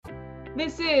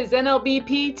This is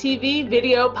NLBP TV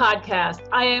Video Podcast.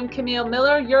 I am Camille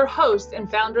Miller, your host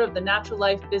and founder of the Natural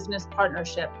Life Business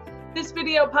Partnership. This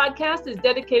video podcast is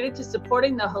dedicated to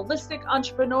supporting the holistic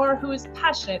entrepreneur who is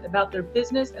passionate about their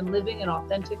business and living an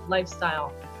authentic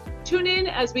lifestyle. Tune in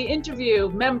as we interview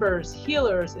members,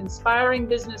 healers, inspiring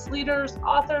business leaders,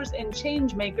 authors, and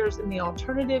change makers in the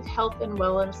alternative health and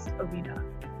wellness arena.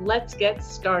 Let's get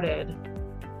started.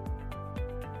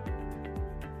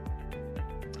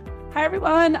 Hi,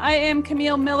 everyone. I am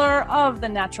Camille Miller of the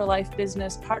Natural Life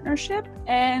Business Partnership,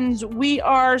 and we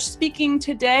are speaking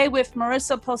today with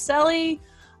Marissa Polselli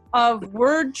of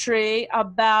WordTree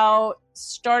about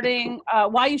starting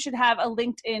why you should have a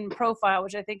LinkedIn profile,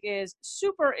 which I think is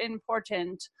super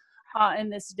important in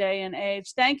this day and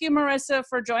age. Thank you, Marissa,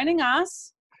 for joining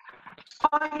us.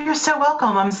 Oh, you're so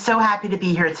welcome. I'm so happy to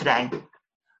be here today.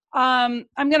 I'm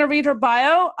going to read her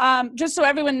bio just so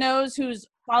everyone knows who's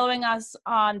following us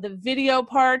on the video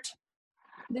part.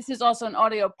 This is also an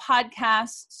audio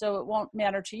podcast, so it won't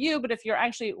matter to you, but if you're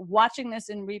actually watching this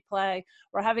in replay,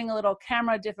 we're having a little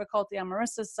camera difficulty on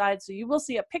Marissa's side, so you will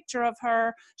see a picture of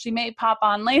her. She may pop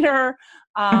on later,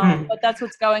 but that's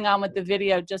what's going on with the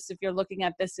video, just if you're looking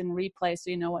at this in replay so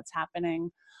you know what's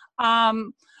happening.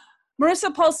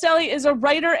 Marissa Polselli is a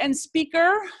writer and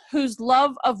speaker whose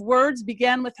love of words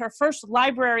began with her first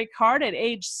library card at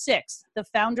age 6. The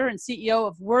founder and CEO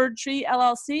of WordTree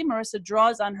LLC, Marissa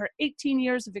draws on her 18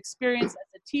 years of experience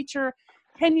as a teacher,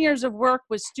 10 years of work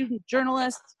with student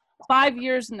journalists, 5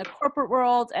 years in the corporate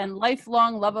world, and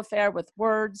lifelong love affair with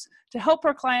words to help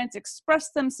her clients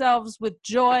express themselves with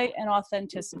joy and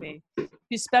authenticity.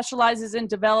 She specializes in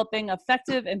developing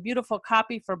effective and beautiful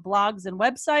copy for blogs and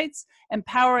websites,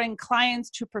 empowering clients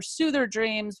to pursue their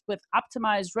dreams with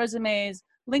optimized resumes,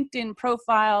 LinkedIn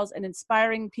profiles, and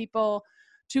inspiring people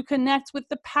to connect with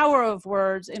the power of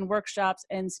words in workshops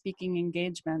and speaking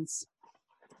engagements.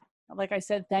 Like I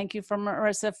said, thank you for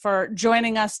Marissa for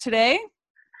joining us today.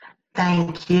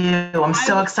 Thank you. I'm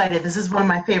so excited. This is one of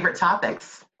my favorite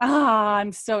topics.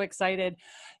 I'm so excited.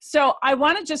 So I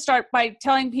want to just start by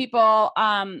telling people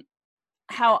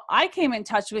how I came in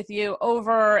touch with you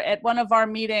over at one of our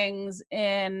meetings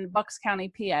in Bucks County,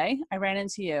 PA. I ran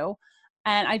into you.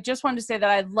 And I just wanted to say that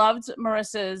I loved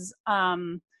Marissa's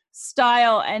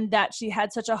style and that she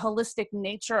had such a holistic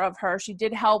nature of her. She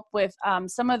did help with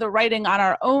some of the writing on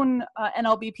our own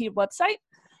NLBP website.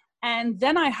 And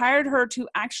then I hired her to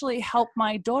actually help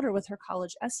my daughter with her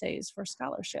college essays for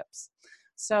scholarships.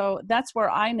 So that's where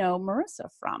I know Marissa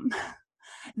from.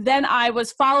 Then I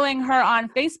was following her on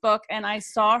Facebook and I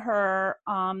saw her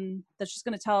that she's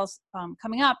going to tell us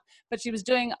coming up, but she was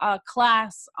doing a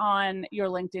class on your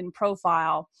LinkedIn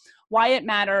profile, why it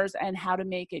matters and how to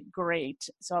make it great.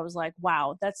 So I was like,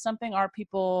 wow, that's something our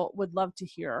people would love to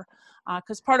hear.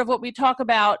 Because part of what we talk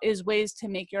about is ways to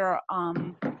make your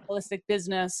holistic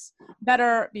business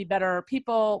better, be better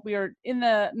people. We are in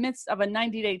the midst of a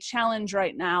 90-day challenge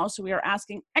right now. So we are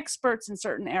asking experts in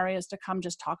certain areas to come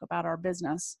just talk about our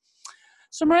business.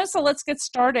 So Marissa, let's get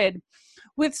started.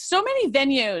 With so many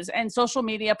venues and social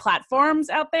media platforms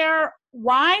out there,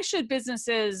 why should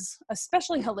businesses,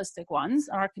 especially holistic ones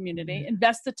in our community,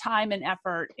 invest the time and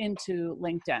effort into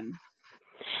LinkedIn?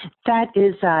 That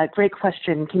is a great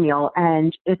question, Camille,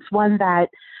 and it's one that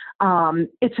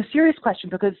it's a serious question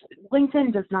because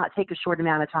LinkedIn does not take a short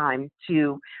amount of time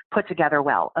to put together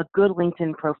well. A good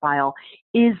LinkedIn profile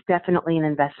is definitely an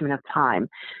investment of time.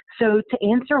 So to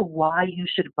answer why you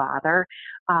should bother,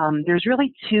 there's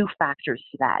really two factors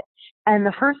to that. And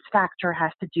the first factor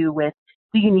has to do with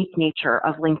the unique nature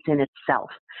of LinkedIn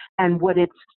itself and what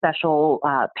its special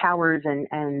powers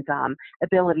and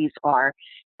abilities are.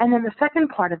 And then the second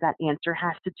part of that answer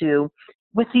has to do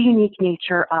with the unique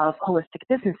nature of holistic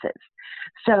businesses.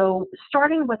 So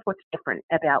starting with what's different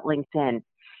about LinkedIn,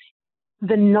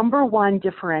 the number one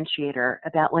differentiator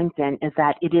about LinkedIn is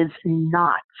that it is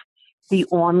not the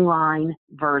online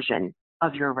version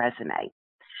of your resume.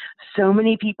 So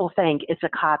many people think it's a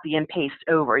copy and paste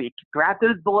over. You can grab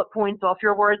those bullet points off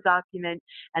your Word document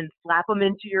and slap them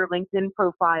into your LinkedIn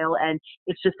profile, and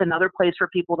it's just another place for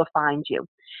people to find you.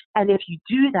 And if you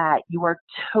do that, you are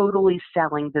totally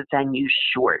selling the venue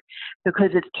short because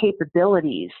its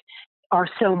capabilities are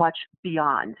so much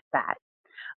beyond that.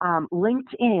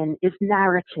 LinkedIn is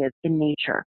narrative in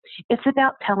nature. It's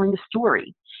about telling a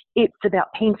story. It's about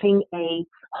painting a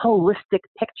holistic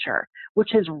picture,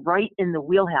 which is right in the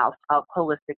wheelhouse of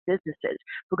holistic businesses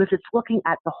because it's looking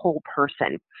at the whole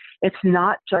person. It's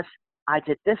not just, I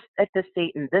did this at this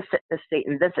date and this at this date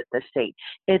and this at this date.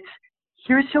 It's,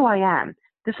 here's who I am.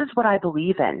 This is what I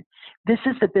believe in. This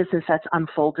is the business that's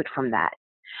unfolded from that.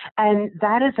 And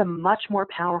that is a much more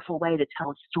powerful way to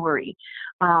tell a story.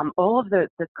 All of the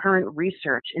current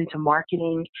research into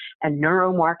marketing and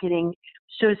neuromarketing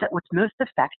shows that what's most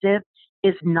effective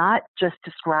is not just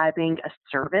describing a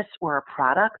service or a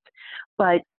product,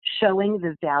 but showing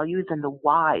the values and the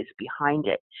whys behind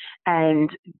it and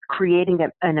creating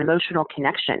an emotional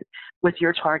connection with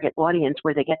your target audience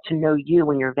where they get to know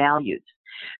you and your values.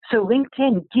 So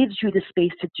LinkedIn gives you the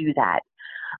space to do that.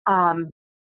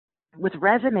 With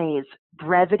resumes,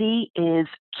 brevity is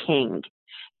king.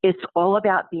 It's all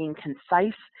about being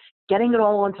concise, getting it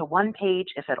all onto one page,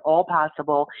 if at all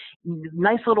possible,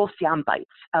 nice little sound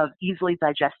bites of easily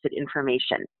digested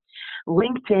information.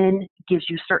 LinkedIn gives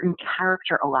you certain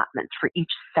character allotments for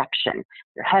each section,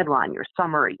 your headline, your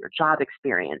summary, your job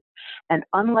experience. And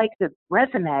unlike the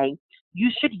resume, you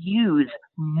should use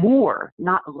more,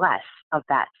 not less, of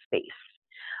that space.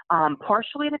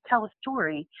 Partially to tell a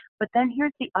story, but then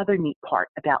here's the other neat part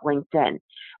about LinkedIn,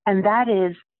 and that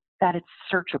is that it's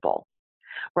searchable,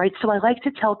 right? So I like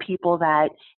to tell people that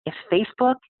if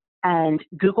Facebook and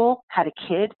Google had a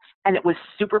kid and it was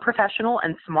super professional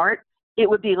and smart, it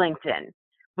would be LinkedIn,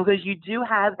 because you do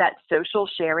have that social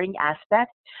sharing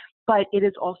aspect, but it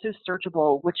is also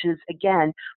searchable, which is,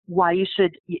 again, why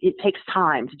it takes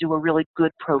time to do a really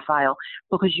good profile,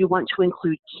 because you want to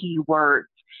include keywords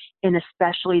in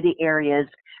especially the areas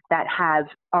that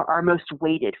are most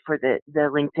weighted for the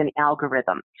LinkedIn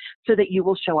algorithm, so that you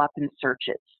will show up in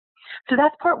searches. So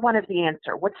that's part one of the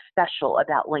answer. What's special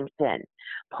about LinkedIn?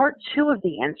 Part two of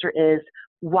the answer is,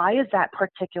 why is that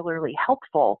particularly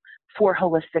helpful for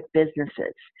holistic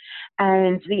businesses?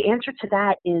 And the answer to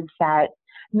that is that,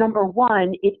 number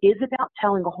one, it is about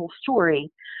telling a whole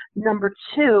story. Number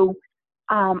two,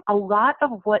 a lot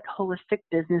of what holistic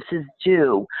businesses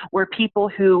do, where people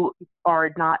who are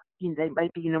not, they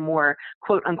might be in a more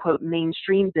quote unquote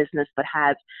mainstream business, but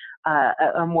have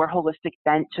a more holistic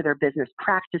bent to their business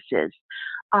practices,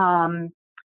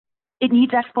 it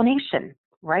needs explanation,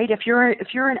 right? If you're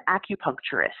an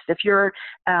acupuncturist, if you're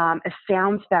a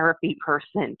sound therapy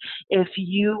person, if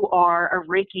you are a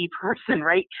Reiki person,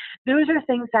 right? Those are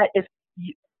things that if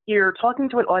you're talking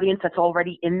to an audience that's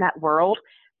already in that world,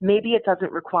 maybe it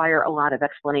doesn't require a lot of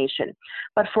explanation.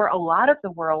 But for a lot of the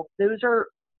world,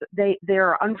 there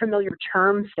are unfamiliar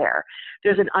terms there.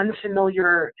 There's an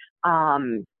unfamiliar,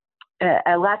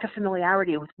 a lack of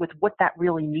familiarity with what that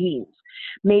really means.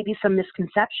 Maybe some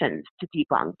misconceptions to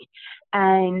debunk.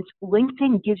 And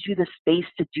LinkedIn gives you the space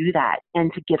to do that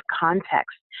and to give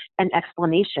context and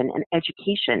explanation and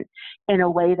education in a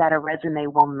way that a resume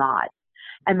will not.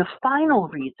 And the final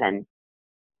reason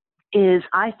is,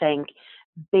 I think,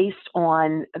 based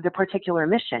on the particular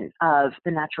mission of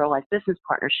the Natural Life Business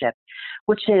Partnership,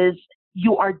 which is,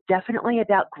 you are definitely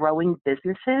about growing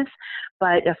businesses,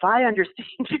 but if I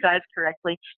understand you guys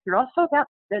correctly, you're also about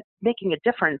making a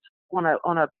difference on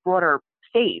a broader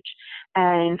stage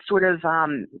and sort of,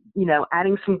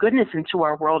 adding some goodness into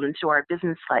our world, into our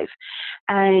business life.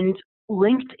 And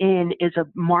LinkedIn is a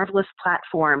marvelous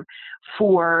platform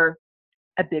for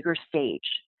a bigger stage.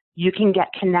 You can get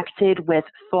connected with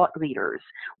thought leaders,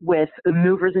 with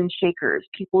movers and shakers,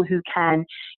 people who can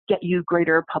get you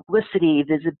greater publicity,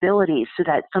 visibility, so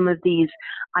that some of these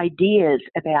ideas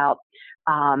about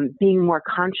being more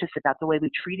conscious about the way we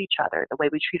treat each other, the way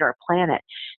we treat our planet,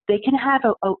 they can have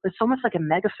it's almost like a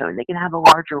megaphone. They can have a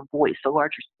larger voice, a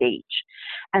larger stage.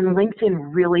 And LinkedIn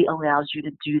really allows you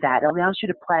to do that. It allows you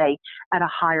to play at a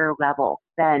higher level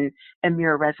than a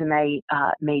mere resume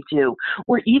may do,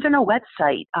 or even a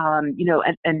website.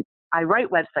 And I write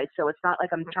websites, so it's not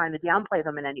like I'm trying to downplay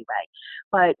them in any way.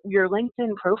 But your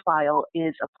LinkedIn profile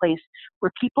is a place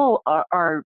where people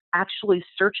are actually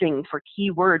searching for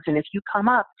keywords. And if you come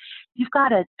up, you've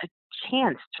got a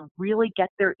chance to really get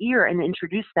their ear and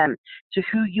introduce them to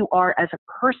who you are as a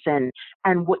person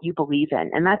and what you believe in.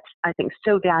 And that's, I think,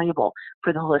 so valuable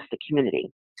for the holistic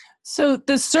community. So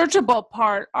the searchable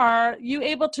part, are you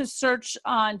able to search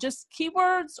on just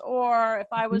keywords, or if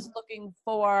I was looking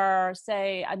for,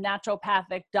 say, a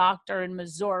naturopathic doctor in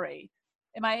Missouri,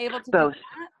 am I able to Both. do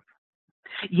that?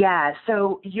 Yeah,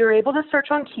 so you're able to search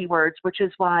on keywords, which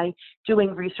is why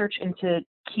doing research into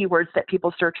keywords that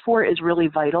people search for is really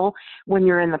vital when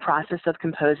you're in the process of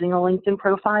composing a LinkedIn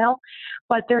profile.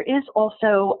 But there is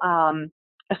also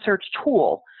a search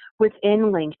tool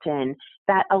within LinkedIn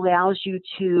that allows you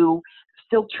to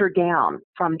filter down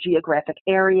from geographic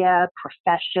area,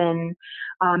 profession.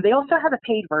 They also have a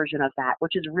paid version of that,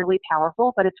 which is really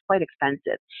powerful, but it's quite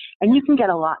expensive. And you can get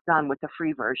a lot done with the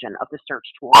free version of the search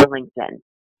tool on LinkedIn.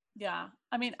 Yeah.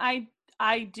 I mean,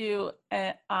 I do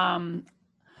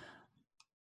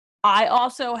I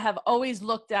also have always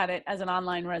looked at it as an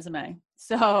online resume.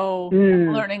 So I'm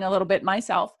Mm. learning a little bit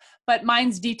myself, but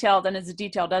mine's detailed and as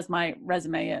detailed as my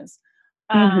resume is.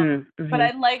 Mhm. But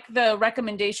I Mhm. like the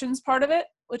recommendations part of it,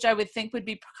 which I would think would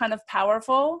be kind of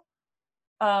powerful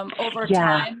over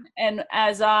Yeah. time. And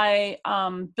as I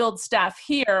build staff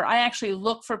here, I actually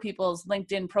look for people's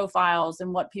LinkedIn profiles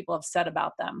and what people have said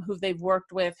about them, who they've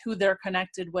worked with, who they're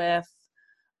connected with.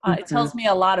 It Mhm. tells me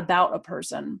a lot about a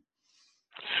person.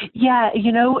 Yeah,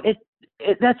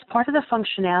 that's part of the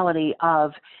functionality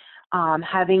of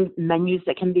having menus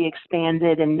that can be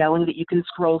expanded and knowing that you can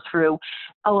scroll through.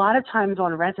 A lot of times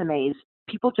on resumes,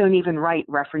 people don't even write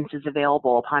references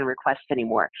available upon request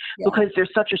anymore Yeah. because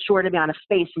there's such a short amount of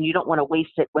space and you don't want to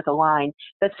waste it with a line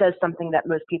that says something that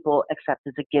most people accept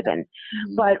as a Yeah. given.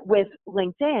 Mm-hmm. But with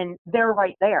LinkedIn, they're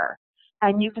right there.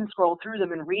 And you can scroll through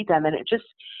them and read them. And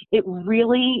it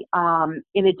really,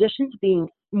 in addition to being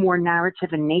more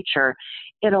narrative in nature,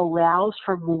 it allows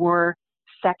for more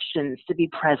sections to be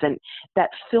present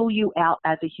that fill you out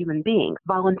as a human being.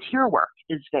 Volunteer work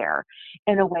is there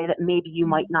in a way that maybe you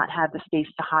might not have the space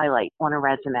to highlight on a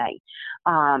resume.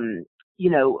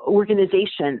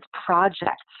 Organizations,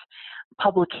 projects,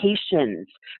 publications,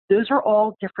 those are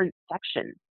all different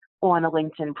sections on a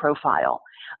LinkedIn profile.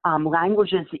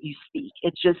 Languages that you speak,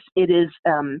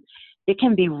 it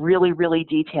can be really, really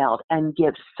detailed and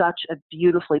give such a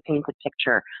beautifully painted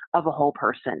picture of a whole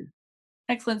person.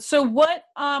 Excellent. So what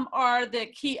are the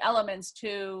key elements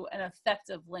to an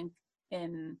effective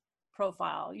LinkedIn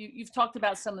profile? You've talked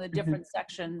about some of the Hmm. different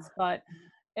sections, but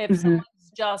if Hmm.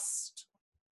 someone's just,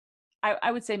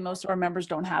 I would say most of our members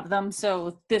don't have them,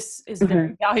 so this is Hmm.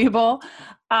 very valuable.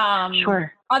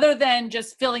 Sure. Other than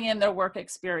just filling in their work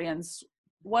experience,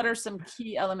 what are some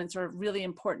key elements or really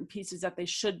important pieces that they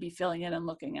should be filling in and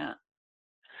looking at?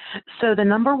 So the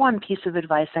number one piece of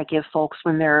advice I give folks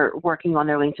when they're working on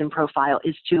their LinkedIn profile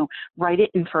is to write it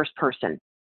in first person.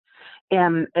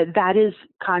 And that is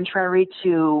contrary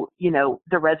to,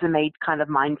 the resume kind of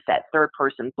mindset, third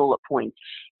person, bullet points,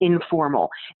 informal.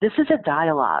 This is a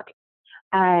dialogue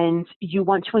and you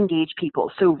want to engage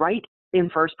people. So write in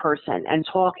first person and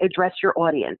address your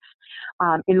audience.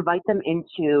 Invite them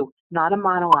into not a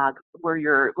monologue where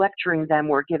you're lecturing them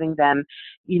or giving them,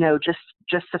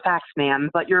 just the facts, ma'am,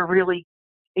 but you're really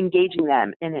engaging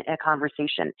them in a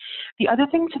conversation. The other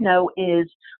thing to know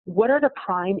is what are the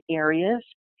prime areas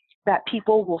that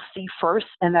people will see first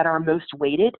and that are most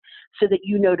weighted so that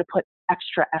you know to put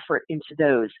extra effort into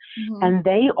those. Mm-hmm. And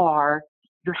they are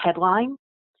your headline,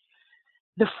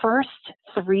 the first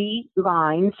 3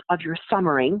 lines of your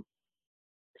summary,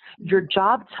 your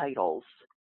job titles,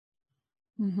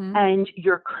 Mm-hmm. and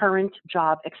your current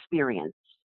job experience.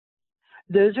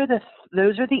 Those are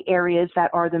the areas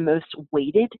that are the most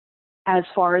weighted as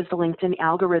far as the LinkedIn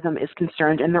algorithm is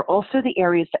concerned, and they're also the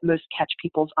areas that most catch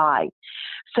people's eye.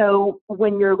 So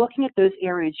when you're looking at those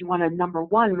areas, you want to, number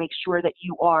one, make sure that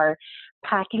you are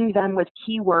packing them with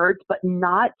keywords, but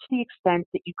not to the extent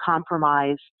that you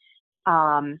compromise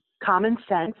common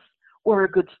sense or a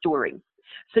good story.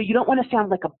 So you don't want to sound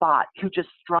like a bot who just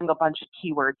strung a bunch of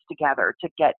keywords together to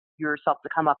get yourself to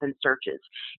come up in searches.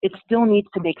 It still needs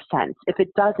to make sense. If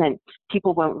it doesn't,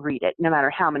 people won't read it, no matter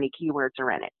how many keywords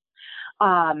are in it.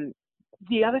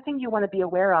 The other thing you want to be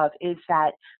aware of is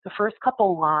that the first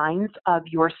couple lines of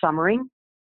your summary,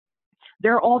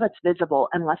 they're all that's visible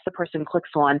unless the person clicks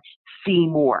on see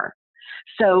more.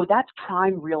 So that's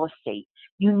prime real estate.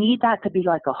 You need that to be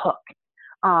like a hook.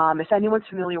 If anyone's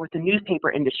familiar with the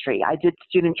newspaper industry, I did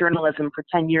student journalism for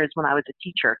 10 years when I was a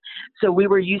teacher. So we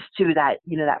were used to that,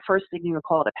 that first thing you would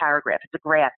call it a paragraph. It's a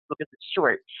graph because it's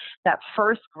short. That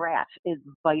first graph is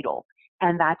vital.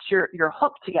 And that's your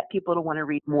hook to get people to want to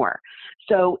read more.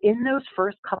 So in those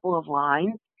first couple of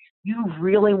lines, you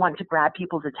really want to grab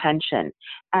people's attention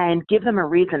and give them a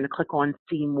reason to click on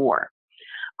see more.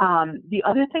 The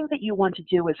other thing that you want to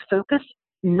do is focus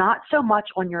not so much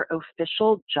on your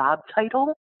official job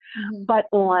title, Mm-hmm. but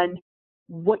on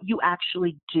what you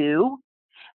actually do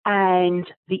and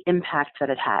the impact that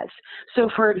it has. So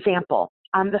for example,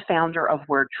 I'm the founder of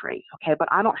WordTree, okay, but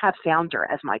I don't have founder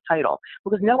as my title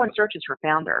because no one searches for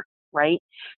founder, right?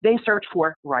 They search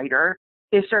for writer,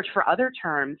 they search for other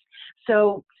terms.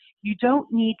 So you don't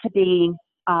need to be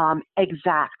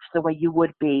exact the way you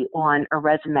would be on a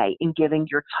resume in giving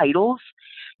your titles.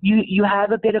 You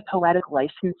have a bit of poetic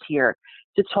license here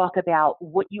to talk about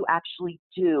what you actually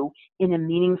do in a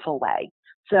meaningful way.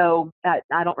 So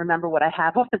I don't remember what I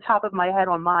have off the top of my head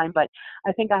on mine, but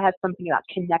I think I have something about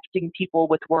connecting people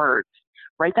with words,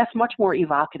 right? That's much more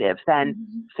evocative than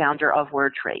Mm-hmm. founder of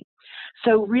WordTree.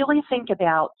 So really think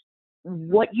about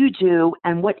what you do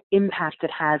and what impact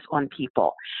it has on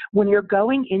people. When you're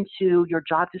going into your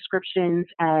job descriptions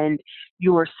and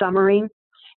your summary,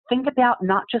 think about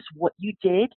not just what you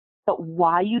did, but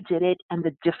why you did it and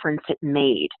the difference it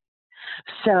made.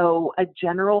 So a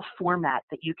general format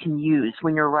that you can use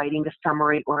when you're writing a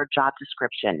summary or a job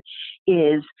description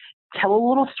is tell a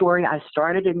little story. I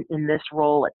started in this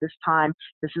role at this time.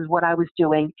 This is what I was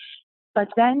doing. But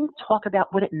then talk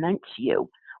about what it meant to you.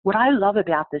 What I love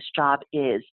about this job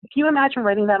is, can you imagine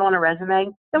writing that on a resume?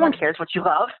 No one cares what you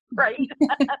love, right?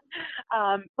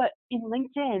 But in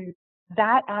LinkedIn,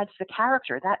 that adds the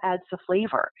character, that adds the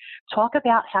flavor. Talk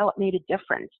about how it made a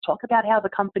difference. Talk about how the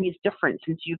company's different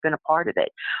since you've been a part of it,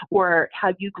 or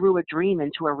how you grew a dream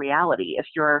into a reality if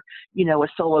you're, a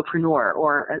solopreneur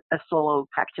or a solo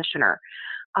practitioner.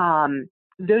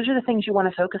 Those are the things you want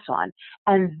to focus on.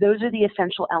 And those are the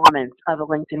essential elements of a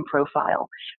LinkedIn profile.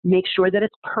 Make sure that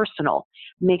it's personal.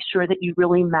 Make sure that you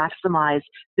really maximize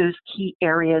those key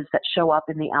areas that show up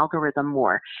in the algorithm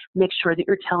more. Make sure that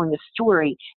you're telling a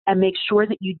story, and make sure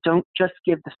that you don't just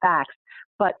give the facts,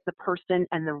 but the person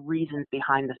and the reasons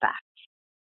behind the facts.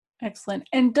 Excellent.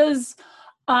 And does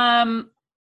a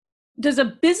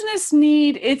business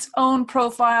need its own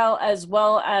profile as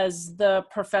well as the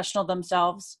professional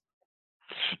themselves?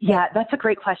 Yeah, that's a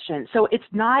great question. So it's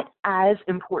not as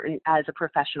important as a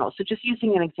professional. So just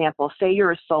using an example, say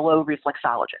you're a solo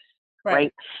reflexologist,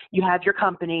 right? You have your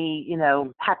company,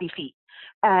 Happy Feet,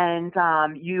 and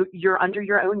you're under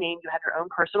your own name. You have your own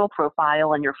personal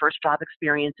profile, and your first job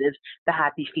experience is the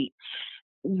Happy Feet.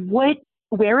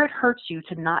 Where it hurts you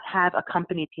to not have a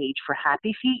company page for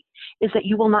Happy Feet is that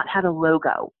you will not have a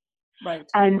logo. Right.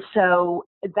 And so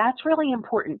that's really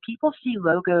important. People see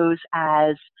logos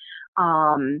as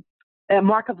a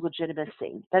mark of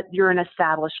legitimacy, that you're an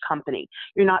established company.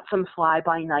 You're not some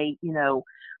fly-by-night,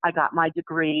 I got my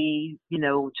degree,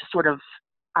 just sort of,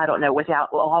 I don't know, without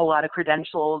a whole lot of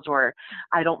credentials, or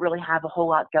I don't really have a whole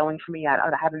lot going for me. I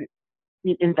haven't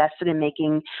invested in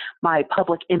making my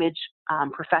public image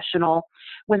professional.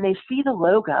 When they see the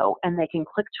logo and they can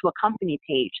click to a company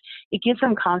page, it gives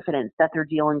them confidence that they're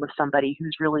dealing with somebody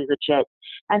who's really legit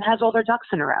and has all their ducks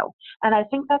in a row. And I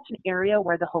think that's an area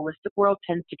where the holistic world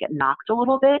tends to get knocked a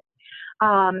little bit.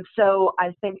 So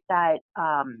I think that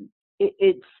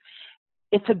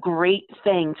it's a great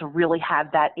thing to really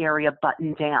have that area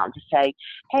buttoned down, to say,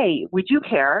 hey, we do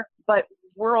care, but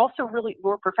we're also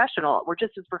we're professional. We're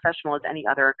just as professional as any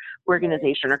other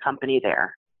organization or company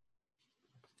there.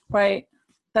 Right.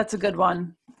 That's a good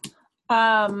one.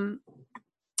 And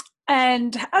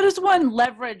how does one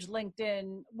leverage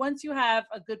LinkedIn once you have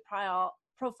a good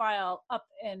profile up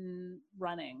and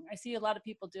running? I see a lot of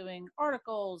people doing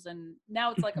articles, and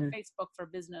now it's like a Facebook for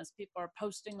business. People are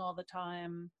posting all the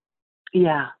time.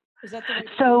 Yeah. Is that the way to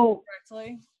do it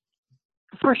correctly?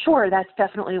 For sure, that's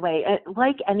definitely a way.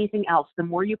 Like anything else, the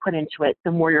more you put into it,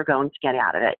 the more you're going to get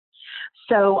out of it.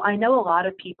 So I know a lot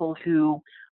of people who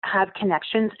have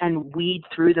connections and weed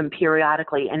through them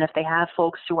periodically. And if they have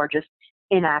folks who are just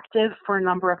inactive for a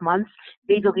number of months,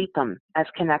 they delete them as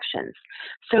connections.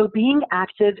 So being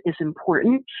active is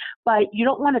important, but you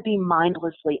don't want to be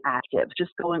mindlessly active,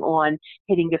 just going on,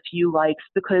 hitting a few likes,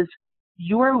 because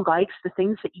your likes, the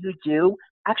things that you do,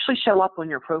 actually show up on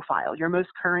your profile. Your most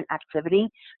current activity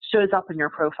shows up in your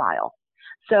profile.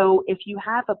 So if you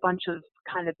have a bunch of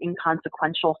kind of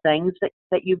inconsequential things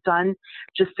that you've done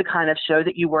just to kind of show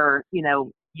that you were,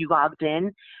 you logged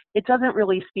in, it doesn't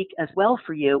really speak as well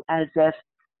for you as if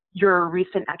your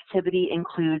recent activity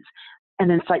includes an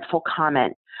insightful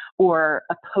comment or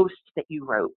a post that you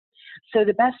wrote. So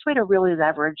the best way to really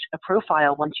leverage a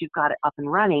profile once you've got it up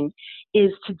and running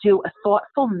is to do a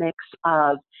thoughtful mix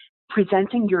of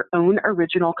presenting your own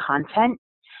original content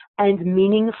and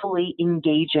meaningfully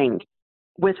engaging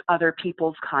with other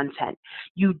people's content.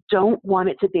 You don't want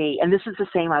it to be, and this is the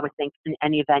same I would think in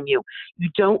any venue, you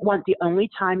don't want the only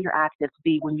time you're active to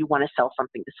be when you want to sell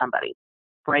something to somebody,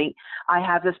 right? I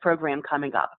have this program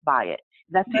coming up, buy it.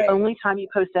 That's the only time you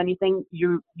post anything,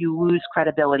 you lose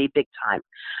credibility big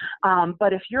time.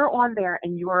 But if you're on there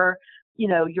and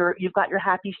you've got your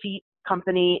Happy Feet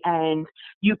company and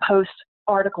you post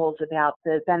articles about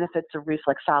the benefits of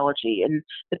reflexology and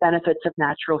the benefits of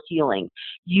natural healing,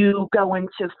 you go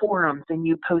into forums and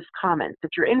you post comments.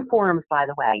 If you're in forums, by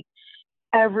the way,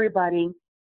 everybody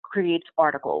creates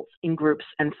articles in groups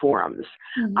and forums.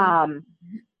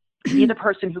 Be the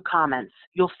person who comments.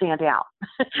 You'll stand out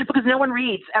because no one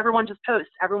reads. Everyone just posts.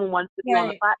 Everyone wants to be on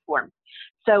the platform.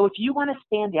 So if you want to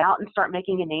stand out and start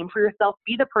making a name for yourself,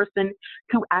 be the person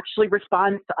who actually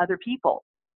responds to other people.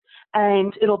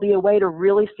 And it'll be a way to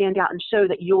really stand out and show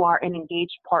that you are an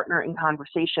engaged partner in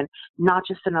conversation, not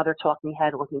just another talking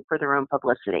head looking for their own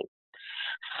publicity.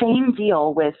 Same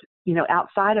deal with,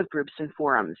 outside of groups and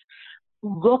forums.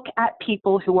 Look at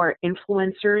people who are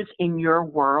influencers in your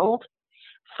world,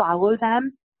 follow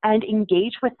them, and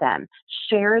engage with them.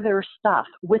 Share their stuff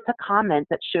with a comment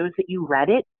that shows that you read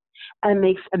it and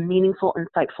makes a meaningful,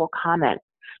 insightful comment.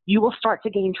 You will start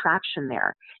to gain traction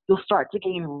there. You'll start to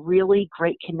gain really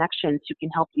great connections who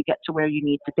can help you get to where you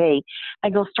need to be.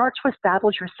 And you'll start to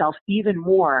establish yourself even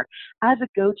more as a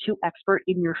go-to expert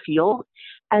in your field.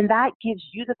 And that gives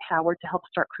you the power to help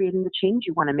start creating the change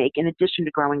you want to make in addition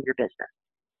to growing your business.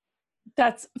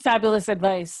 That's fabulous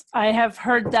advice. I have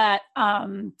heard that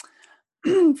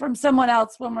from someone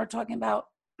else when we're talking about,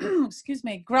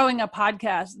 growing a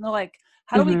podcast. And they're like,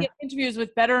 how do we get interviews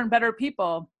with better and better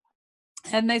people?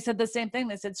 And they said the same thing.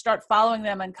 They said, start following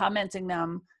them and commenting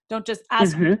them. Don't just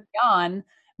ask them to be on.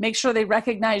 Make sure they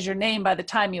recognize your name by the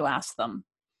time you ask them.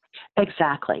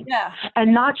 Exactly. Yeah.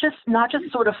 And not just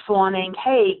sort of fawning,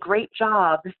 hey, great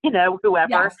job, whoever.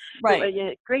 Yes,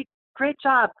 right. Great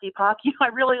job, Deepak. I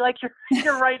really like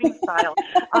your writing style.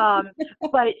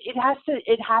 But it has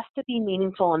to be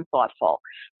meaningful and thoughtful.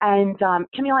 And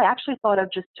Camille, I actually thought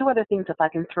of just two other things if I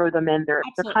can throw them in. They're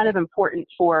kind of important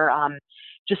for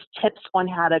just tips on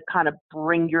how to kind of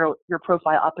bring your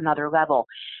profile up another level.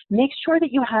 Make sure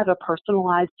that you have a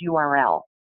personalized URL.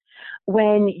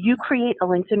 When you create a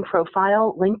LinkedIn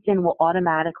profile, LinkedIn will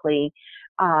automatically,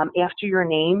 after your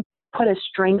name, put a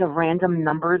string of random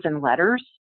numbers and letters.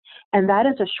 And that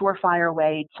is a surefire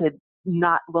way to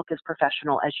not look as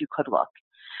professional as you could look.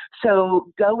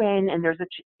 So go in, and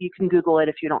you can Google it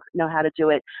if you don't know how to do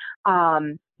it.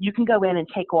 You can go in and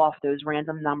take off those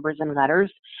random numbers and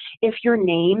letters. If your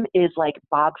name is like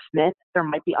Bob Smith, there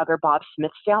might be other Bob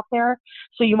Smiths out there.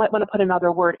 So you might want to put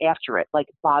another word after it, like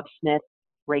Bob Smith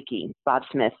Reiki, Bob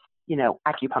Smith,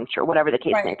 acupuncture, whatever the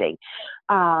case may be.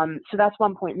 So that's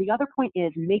one point. And the other point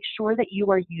is make sure that you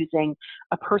are using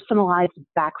a personalized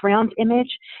background image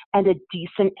and a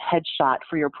decent headshot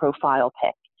for your profile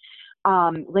pic.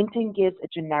 LinkedIn gives a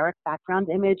generic background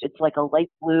image. It's like a light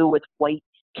blue with white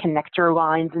connector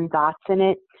lines and dots in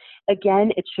it.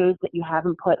 Again, it shows that you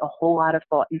haven't put a whole lot of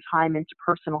thought and time into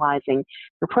personalizing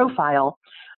your profile.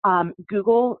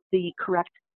 Google the correct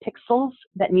pixels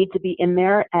that need to be in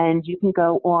there, and you can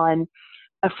go on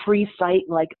a free site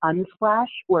like Unsplash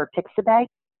or Pixabay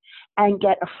and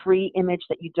get a free image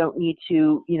that you don't need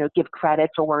to, give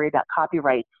credits or worry about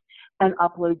copyrights, and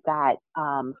upload that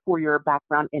for your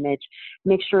background image.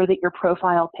 Make sure that your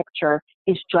profile picture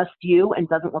is just you and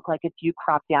doesn't look like it's you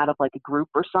cropped out of like a group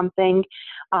or something.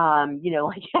 Like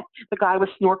the guy with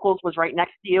snorkels was right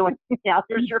next to you and now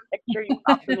here's your picture, you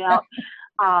cropped them out.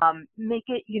 Make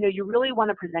it, you really want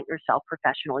to present yourself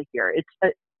professionally here.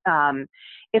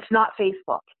 It's not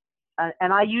Facebook.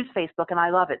 And I use Facebook and I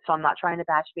love it, so I'm not trying to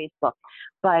bash Facebook,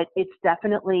 but it's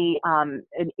definitely an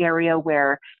area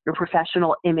where your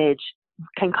professional image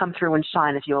can come through and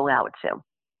shine if you allow it to.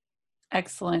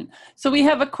 Excellent. So we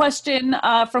have a question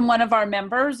from one of our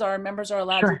members. Our members are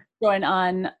allowed to join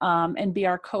on and be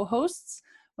our co-hosts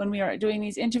when we are doing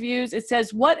these interviews. It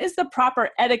says, what is the proper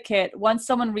etiquette once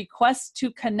someone requests to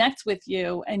connect with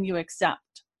you and you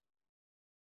accept?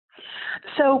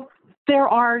 So there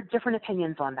are different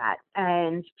opinions on that.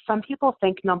 And some people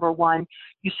think, number one,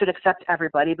 you should accept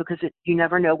everybody because you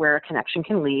never know where a connection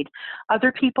can lead.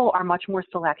 Other people are much more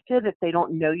selective. If they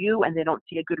don't know you and they don't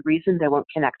see a good reason, they won't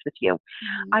connect with you.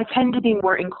 I tend to be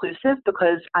more inclusive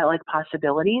because I like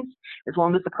possibilities. As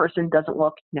long as the person doesn't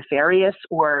look nefarious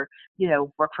or,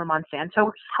 work for Monsanto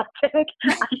or something,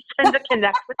 I tend to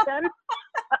connect with them.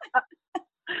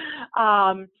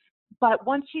 But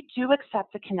once you do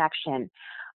accept a connection,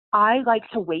 I like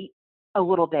to wait a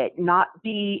little bit, I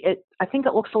think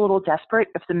it looks a little desperate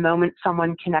if the moment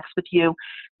someone connects with you,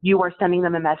 you are sending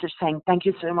them a message saying, thank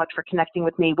you so much for connecting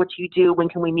with me. What do you do? When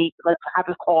can we meet? Let's have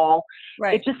a call.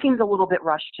 Right. It just seems a little bit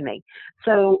rushed to me.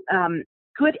 So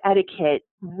good etiquette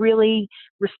really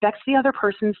respects the other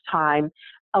person's time,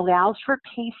 allows for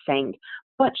pacing,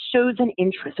 but shows an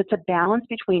interest. It's a balance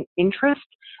between interest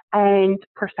and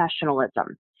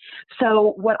professionalism.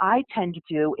 So what I tend to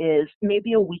do is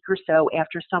maybe a week or so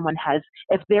after someone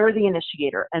if they're the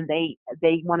initiator and they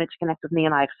wanted to connect with me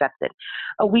and I accepted,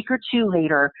 a week or two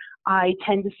later, I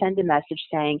tend to send a message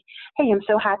saying, hey, I'm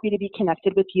so happy to be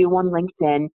connected with you on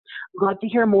LinkedIn. Love to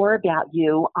hear more about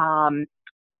you.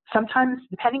 Sometimes,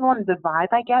 depending on the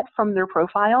vibe I get from their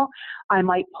profile, I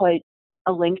might put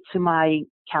a link to my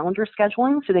calendar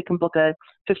scheduling so they can book a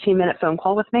 15-minute phone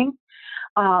call with me.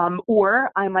 Or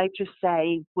I might just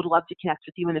say, would love to connect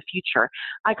with you in the future.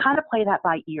 I kind of play that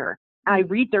by ear. I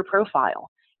read their profile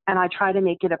and I try to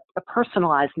make it a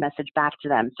personalized message back to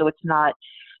them. So it's not,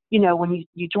 when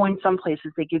you join some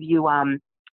places, they give you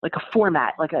like a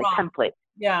format, like a template.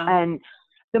 Yeah. And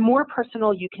the more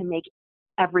personal you can make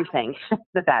everything,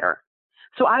 the better.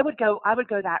 So I would go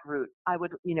that route. I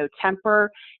would, temper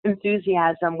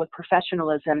enthusiasm with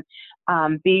professionalism.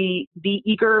 Be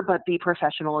eager, but be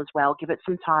professional as well. Give it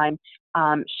some time.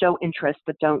 Show interest,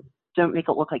 but don't make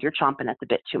it look like you're chomping at the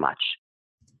bit too much.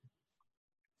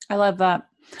 I love that.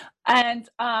 And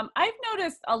I've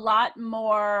noticed a lot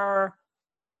more,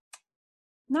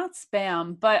 not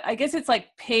spam, but I guess it's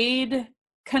like paid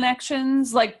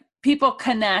connections. Like people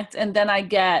connect, and then I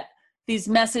get these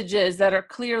messages that are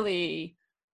clearly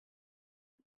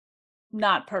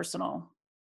not personal.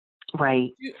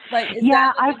 Right. Like, is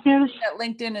yeah, that I've noticed that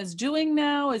LinkedIn is doing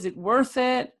now? Is it worth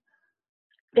it?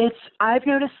 I've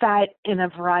noticed that in a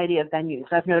variety of venues.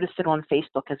 I've noticed it on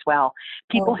Facebook as well.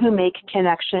 People who make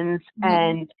connections,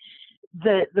 and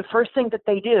the first thing that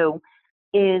they do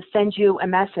is send you a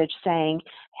message saying,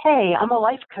 hey, I'm a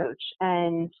life coach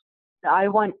and I'd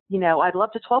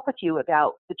love to talk with you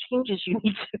about the changes you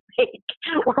need to make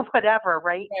or whatever,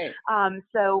 right?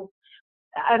 So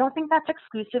I don't think that's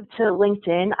exclusive to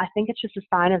LinkedIn. I think it's just a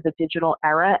sign of the digital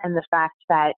era and the fact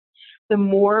that the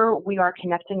more we are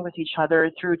connecting with each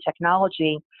other through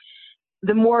technology,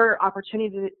 the more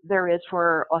opportunity there is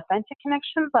for authentic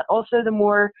connection, but also the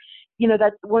more,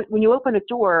 that when you open a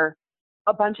door,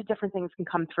 a bunch of different things can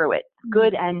come through it,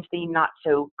 good and the not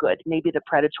so good, maybe the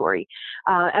predatory.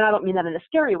 And I don't mean that in a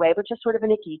scary way, but just sort of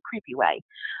an icky, creepy way.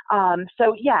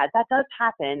 So yeah, that does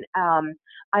happen.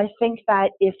 I think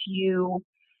that if you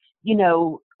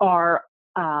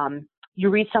you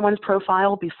read someone's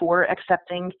profile before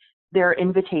accepting their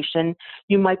invitation,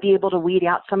 you might be able to weed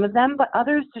out some of them, but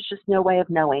others, there's just no way of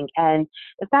knowing. And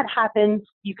if that happens,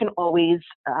 you can always,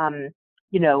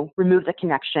 remove the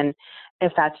connection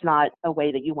if that's not a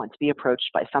way that you want to be approached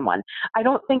by someone. I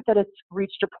don't think that it's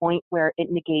reached a point where it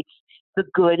negates the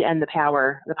good and the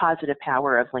positive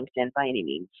power of LinkedIn by any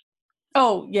means.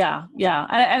 Oh yeah. Yeah.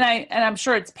 And I'm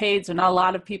sure it's paid. So not a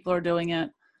lot of people are doing it.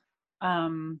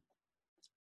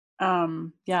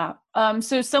 Yeah.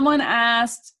 So someone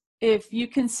asked if you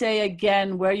can say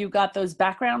again where you got those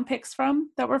background pics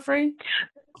from that were free.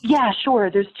 Yeah,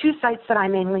 sure. There's two sites that I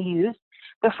mainly use.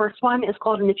 The first one is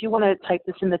called, and if you want to type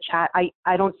this in the chat,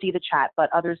 I don't see the chat, but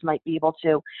others might be able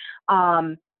to.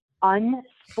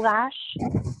 Unsplash.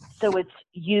 So it's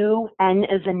UN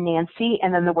as in Nancy,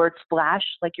 and then the word splash,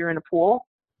 like you're in a pool.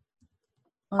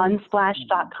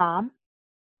 Unsplash.com.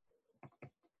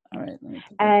 All right.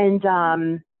 And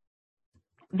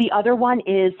the other one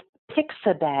is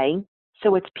Pixabay.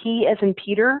 So it's P as in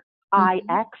Peter,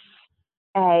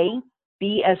 I-X-A,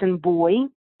 B as in boy,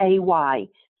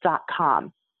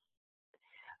 AY.com.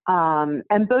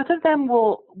 And both of them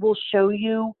will show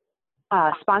you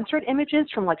sponsored images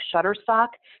from like Shutterstock.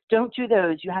 Don't do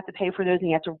those. You have to pay for those and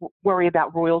you have to worry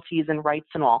about royalties and rights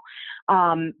and all.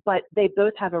 But they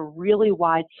both have a really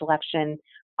wide selection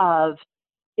of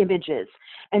images.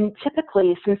 And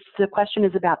typically, since the question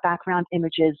is about background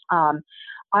images,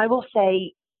 I will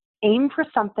say aim for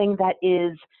something that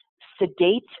is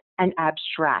sedate and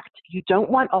abstract. You don't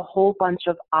want a whole bunch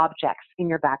of objects in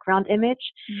your background image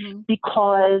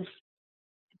because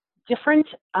different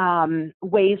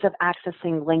ways of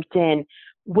accessing LinkedIn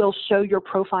will show your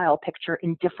profile picture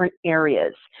in different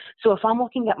areas. So if I'm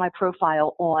looking at my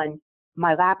profile on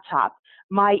my laptop,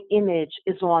 my image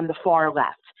is on the far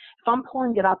left. If I'm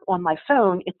pulling it up on my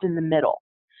phone, it's in the middle.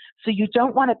 So you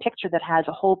don't want a picture that has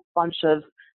a whole bunch of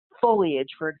foliage,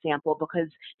 for example, because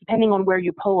depending on where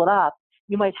you pull it up,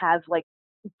 you might have like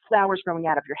flowers growing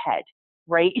out of your head,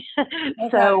 right? Okay.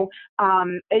 So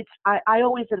I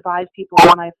always advise people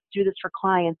when I do this for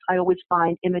clients, I always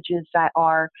find images that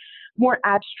are more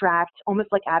abstract, almost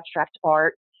like abstract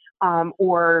art,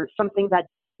 or something that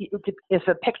if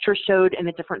a picture showed in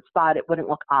a different spot, it wouldn't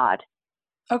look odd.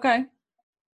 Okay.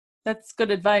 That's good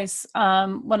advice.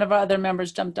 One of our other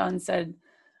members jumped on and said,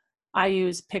 I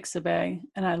use Pixabay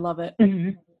and I love it.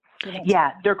 So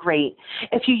yeah, they're great.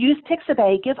 If you use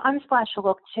Pixabay, give Unsplash a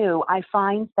look too. I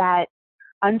find that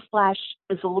Unsplash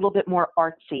is a little bit more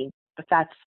artsy, if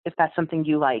that's something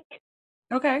you like.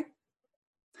 Okay.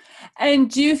 And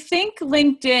do you think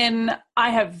LinkedIn, I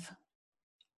have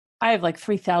like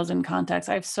 3,000 contacts.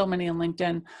 I have so many on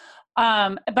LinkedIn.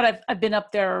 But I've been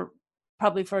up there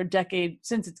probably for a decade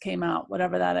since it came out,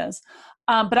 whatever that is.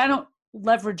 But I don't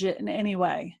leverage it in any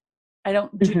way. I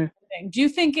don't do anything. Do you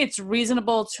think it's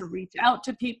reasonable to reach out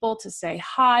to people to say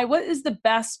hi? What is the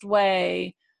best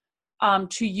way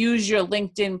to use your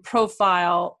LinkedIn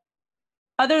profile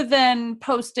other than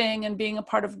posting and being a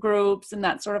part of groups and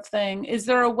that sort of thing? Is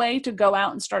there a way to go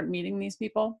out and start meeting these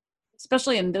people?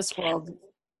 Especially in this world,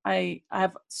 I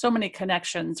have so many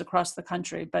connections across the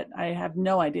country, but I have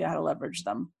no idea how to leverage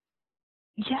them.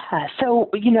 Yeah. So,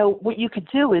 what you could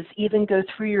do is even go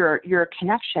through your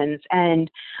connections and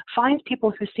find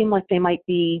people who seem like they might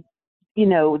be,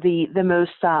 the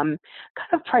most kind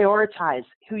of prioritize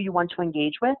who you want to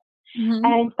engage with. Mm-hmm.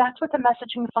 And that's what the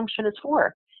messaging function is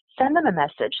for. Send them a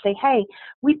message. Say, hey,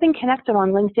 we've been connected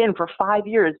on LinkedIn for 5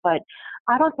 years, but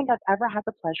I don't think I've ever had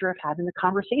the pleasure of having a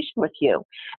conversation with you.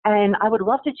 And I would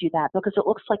love to do that because it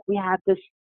looks like we have this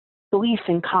belief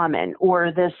in common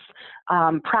or this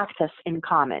practice in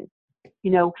common.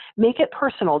 Make it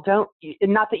personal. Don't,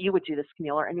 not that you would do this,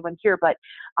 Camille, or anyone here, but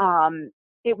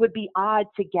it would be odd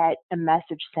to get a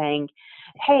message saying,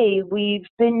 hey, we've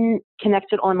been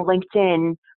connected on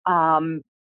LinkedIn.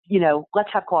 Let's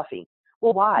have coffee.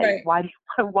 Well, why? Right.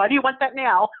 Why do you want that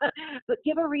now? But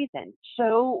give a reason.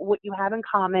 Show what you have in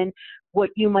common, what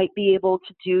you might be able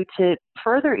to do to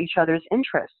further each other's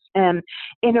interests, and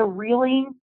in a really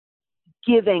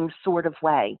giving sort of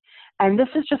way. And this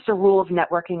is just a rule of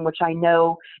networking, which I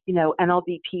know,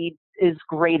 NLBP is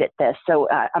great at this. So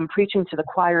I'm preaching to the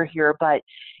choir here, but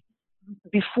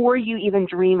before you even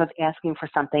dream of asking for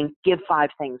something, give 5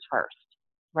 things first,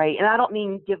 right? And I don't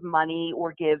mean give money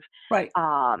or give Right.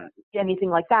 anything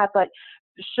like that, but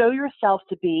show yourself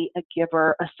to be a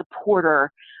giver, a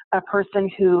supporter, a person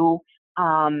who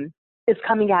is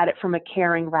coming at it from a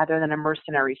caring rather than a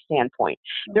mercenary standpoint.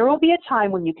 There will be a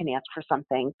time when you can ask for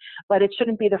something, but it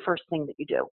shouldn't be the first thing that you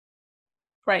do.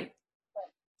 Right.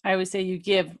 I always say you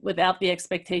give without the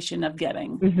expectation of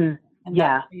getting. Mm-hmm. And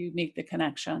Yeah. that's how you make the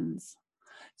connections.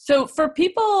 So for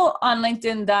people on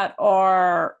LinkedIn that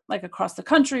are like across the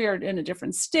country or in a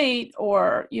different state,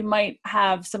 or you might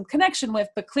have some connection with,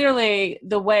 but clearly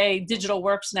the way digital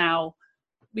works now,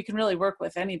 we can really work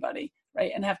with anybody,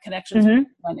 right? And have connections with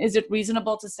everyone. Is it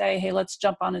reasonable to say, hey, let's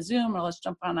jump on a Zoom or let's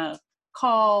jump on a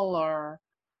call or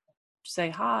say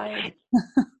hi?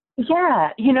 Yeah,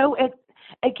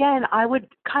 again, I would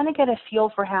kind of get a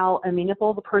feel for how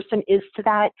amenable the person is to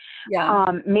that. Yeah.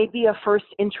 Maybe a first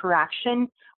interaction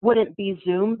wouldn't be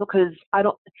Zoom because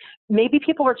maybe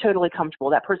people are totally comfortable.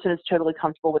 That person is totally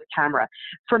comfortable with camera.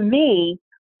 For me,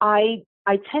 I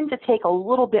tend to take a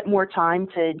little bit more time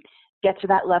to get to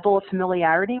that level of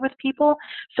familiarity with people.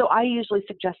 So I usually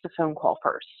suggest a phone call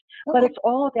first, but it's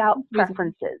all about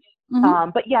preferences.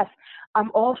 But yes,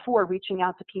 I'm all for reaching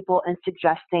out to people and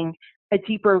suggesting a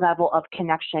deeper level of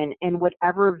connection in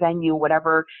whatever venue,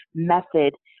 whatever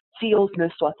method feels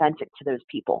most authentic to those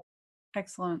people.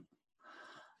 Excellent.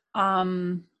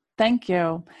 Thank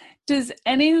you. Does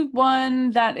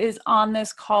anyone that is on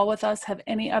this call with us have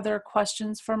any other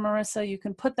questions for Marissa? You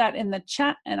can put that in the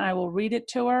chat and I will read it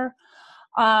to her.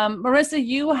 Marissa,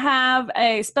 you have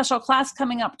a special class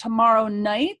coming up tomorrow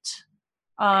night.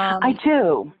 I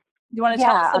do. You want to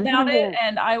tell us about it?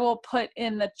 And I will put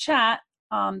in the chat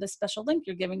the special link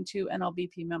you're giving to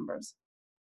NLBP members.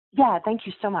 Yeah, thank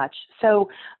you so much. So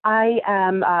I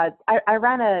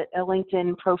ran a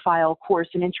LinkedIn profile course,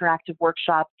 an interactive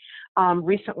workshop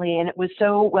recently, and it was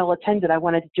so well attended. I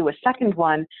wanted to do a second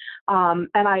one, and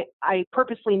I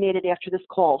purposely made it after this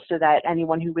call so that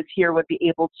anyone who was here would be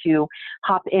able to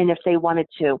hop in if they wanted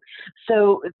to.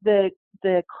 So the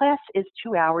class is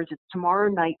 2 hours. It's tomorrow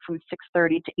night from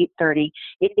 6:30 to 8:30.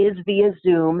 It is via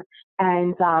Zoom.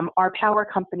 And our power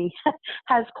company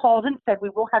has called and said we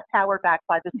will have power back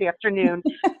by this afternoon.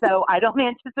 So I don't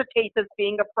anticipate this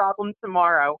being a problem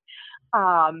tomorrow.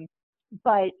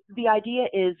 But the idea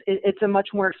is it's a much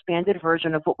more expanded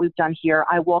version of what we've done here.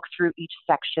 I walk through each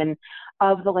section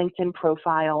of the LinkedIn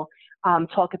profile,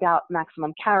 talk about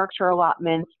maximum character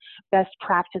allotments, best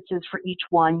practices for each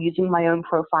one, using my own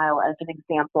profile as an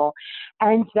example.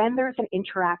 And then there's an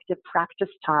interactive practice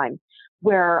time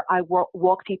where I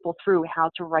walk people through how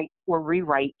to write or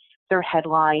rewrite their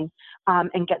headline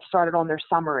and get started on their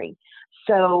summary.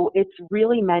 So it's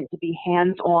really meant to be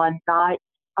hands-on, not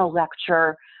a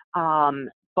lecture,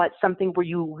 but something where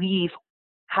you leave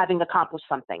having accomplished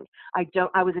something.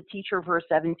 I was a teacher for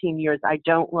 17 years. I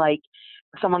don't like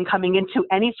someone coming into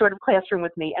any sort of classroom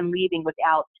with me and leaving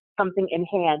without something in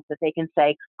hand that they can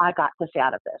say, I got this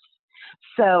out of this.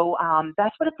 So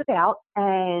that's what it's about.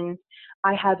 And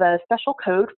I have a special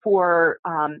code for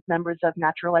members of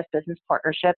Natural Life Business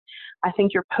Partnership. I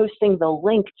think you're posting the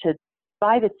link to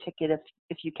buy the ticket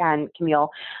if you can, Camille.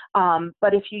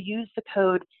 But if you use the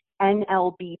code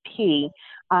NLBP,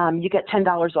 you get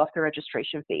 $10 off the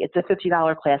registration fee. It's a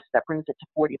 $50 class that brings it to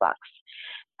 $40.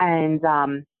 And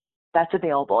that's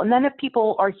available. And then if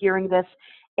people are hearing this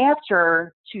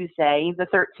after Tuesday, the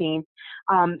 13th,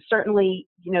 certainly,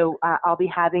 I'll be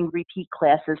having repeat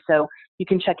classes. So you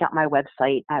can check out my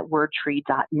website at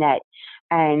wordtree.net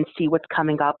and see what's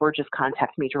coming up, or just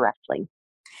contact me directly.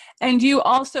 And you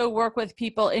also work with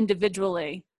people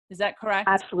individually. Is that correct?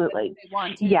 Absolutely. They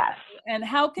want to. Yes. And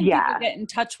how can people get in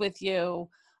touch with you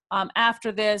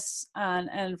after this?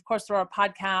 And of course, through our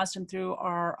podcast and through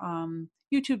our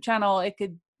YouTube channel, it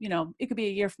could be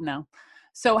a year from now.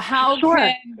 So how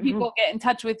can people get in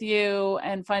touch with you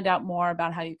and find out more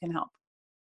about how you can help?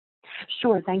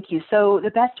 Sure, thank you. So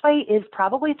the best way is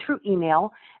probably through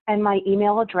email, and my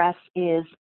email address is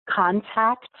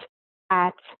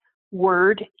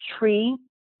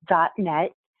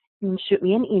contact@wordtree.net. You can shoot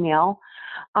me an email.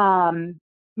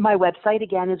 My website,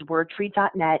 again, is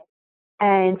wordtree.net,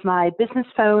 and my business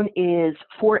phone is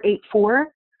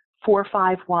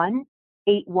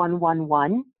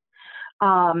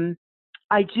 484-451-8111.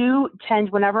 I do tend,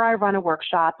 whenever I run a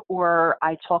workshop or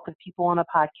I talk with people on a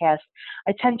podcast,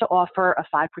 I tend to offer a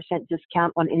 5%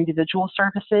 discount on individual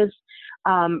services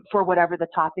for whatever the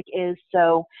topic is.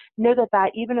 So know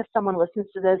that even if someone listens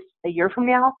to this a year from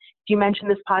now, if you mention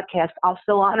this podcast, I'll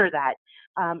still honor that.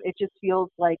 It just feels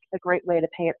like a great way to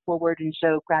pay it forward and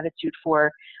show gratitude for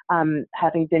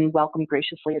having been welcomed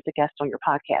graciously as a guest on your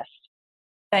podcast.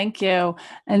 Thank you.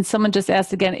 And someone just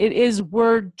asked again, it is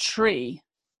Wordtree.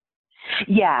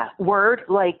 Yeah, word,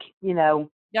 Yep,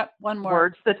 one word.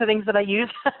 Words, that's the things that I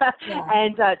use. Yeah.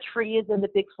 And tree is in the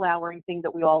big flowering thing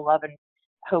that we all love and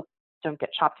hope don't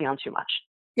get chopped down too much.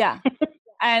 Yeah.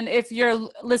 And if you're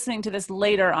listening to this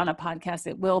later on a podcast,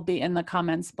 it will be in the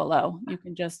comments below. You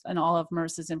can and all of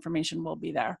Marissa's information will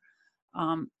be there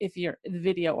if you're the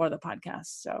video or the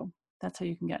podcast. So that's how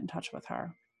you can get in touch with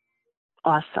her.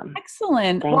 Awesome.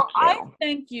 Excellent. Thank you. I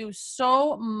thank you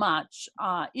so much.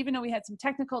 Even though we had some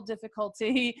technical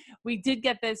difficulty, we did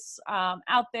get this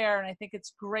out there, and I think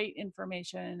it's great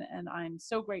information. And I'm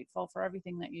so grateful for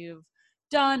everything that you've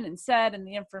done and said, and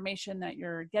the information that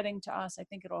you're getting to us. I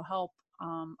think it'll help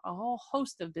a whole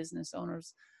host of business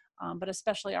owners, but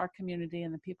especially our community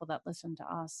and the people that listen to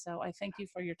us. So I thank you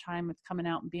for your time with coming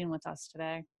out and being with us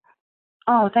today.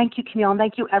 Oh, thank you, Camille, and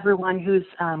thank you everyone who's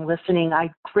listening.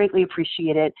 I greatly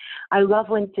appreciate it. I love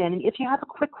LinkedIn. And if you have a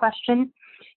quick question,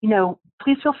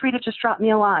 please feel free to just drop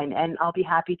me a line, and I'll be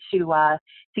happy to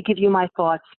give you my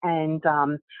thoughts. And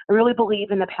I really believe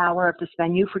in the power of this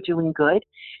venue for doing good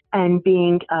and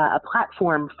being a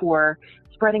platform for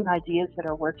spreading ideas that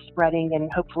are worth spreading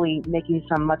and hopefully making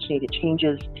some much needed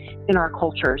changes in our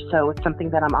culture. So it's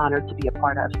something that I'm honored to be a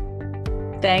part of.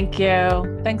 Thank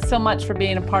you. Thanks so much for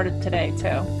being a part of today,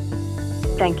 too.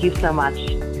 Thank you so much.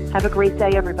 Have a great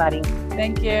day, everybody.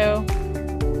 Thank you.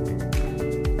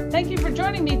 Thank you for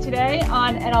joining me today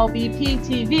on NLBP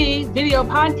TV video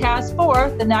podcast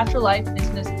for the Natural Life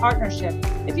Business Partnership.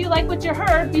 If you like what you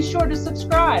heard, be sure to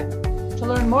subscribe. To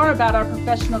learn more about our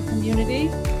professional community,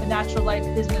 the Natural Life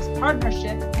Business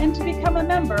Partnership, and to become a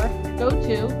member, go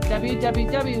to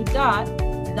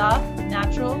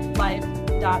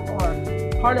www.thenaturallife.org.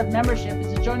 Part of membership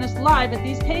is to join us live at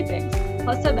these tapings,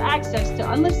 plus have access to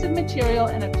unlisted material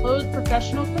and a closed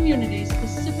professional community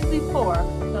specifically for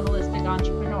the holistic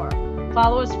entrepreneur.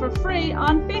 Follow us for free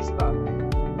on Facebook.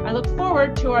 I look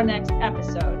forward to our next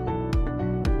episode.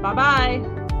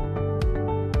 Bye-bye.